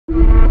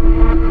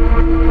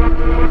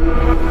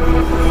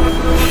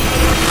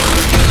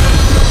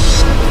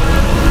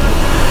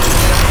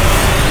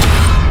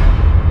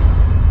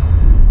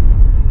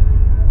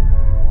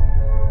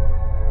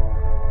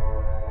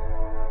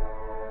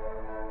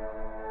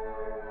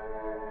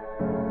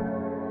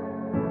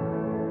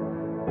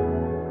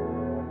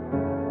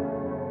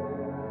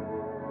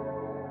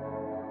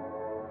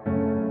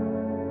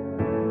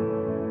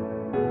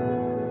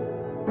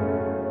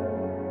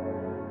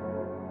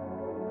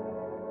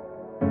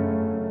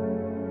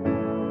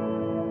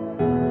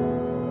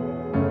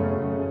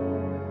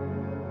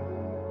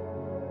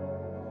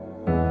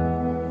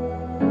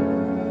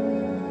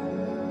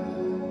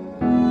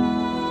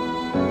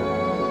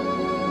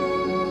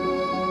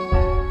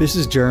This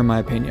is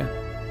Jeremiah Pena,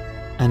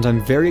 and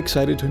I'm very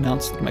excited to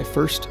announce that my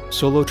first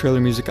solo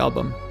trailer music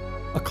album,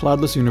 A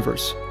Cloudless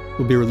Universe,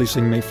 will be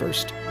releasing May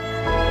 1st.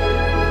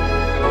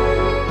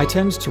 I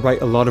tend to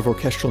write a lot of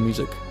orchestral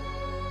music,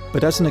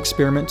 but as an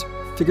experiment,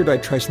 figured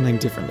I'd try something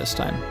different this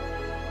time.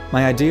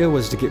 My idea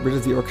was to get rid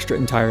of the orchestra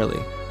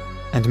entirely,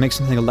 and make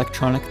something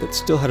electronic that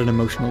still had an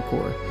emotional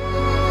core.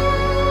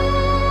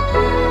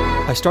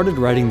 I started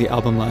writing the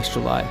album last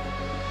July.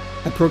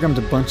 I programmed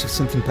a bunch of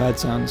synth and pad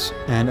sounds,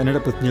 and ended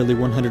up with nearly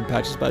 100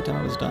 patches by the time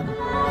I was done.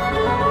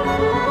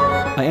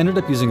 I ended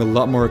up using a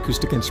lot more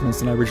acoustic instruments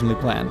than I originally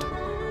planned,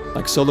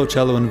 like solo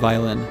cello and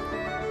violin,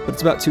 but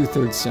it's about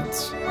 2/3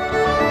 synths.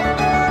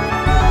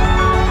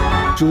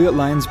 Juliet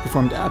Lyons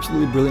performed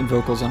absolutely brilliant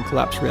vocals on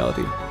Collapse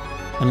Reality,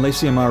 and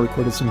Lacey Ammar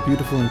recorded some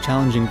beautiful and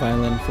challenging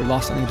violin for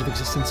Lost on the Edge of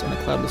Existence in a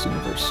Cloudless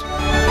Universe.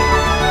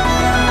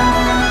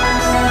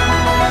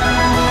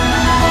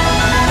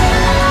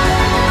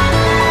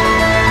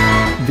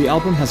 The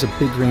album has a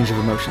big range of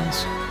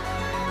emotions.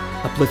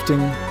 Uplifting,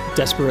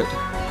 desperate,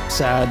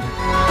 sad.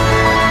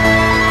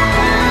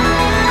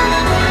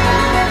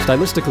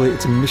 Stylistically,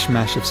 it's a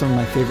mishmash of some of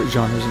my favorite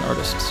genres and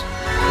artists.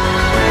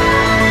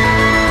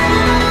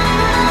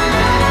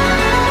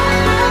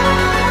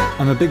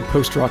 I'm a big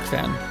post-rock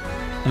fan,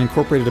 and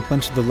incorporated a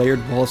bunch of the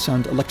layered wall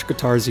sound electric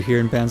guitars you hear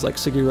in bands like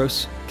Sigur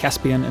Rós,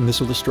 Caspian, and This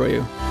Will Destroy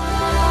You.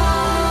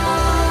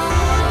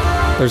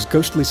 There's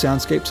ghostly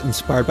soundscapes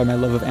inspired by my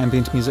love of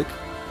ambient music,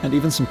 and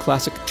even some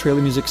classic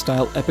trailer music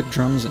style epic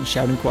drums and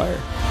shouting choir.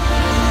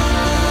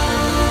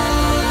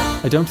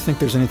 I don't think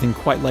there's anything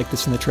quite like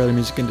this in the trailer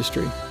music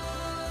industry,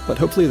 but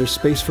hopefully there's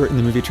space for it in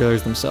the movie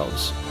trailers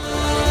themselves.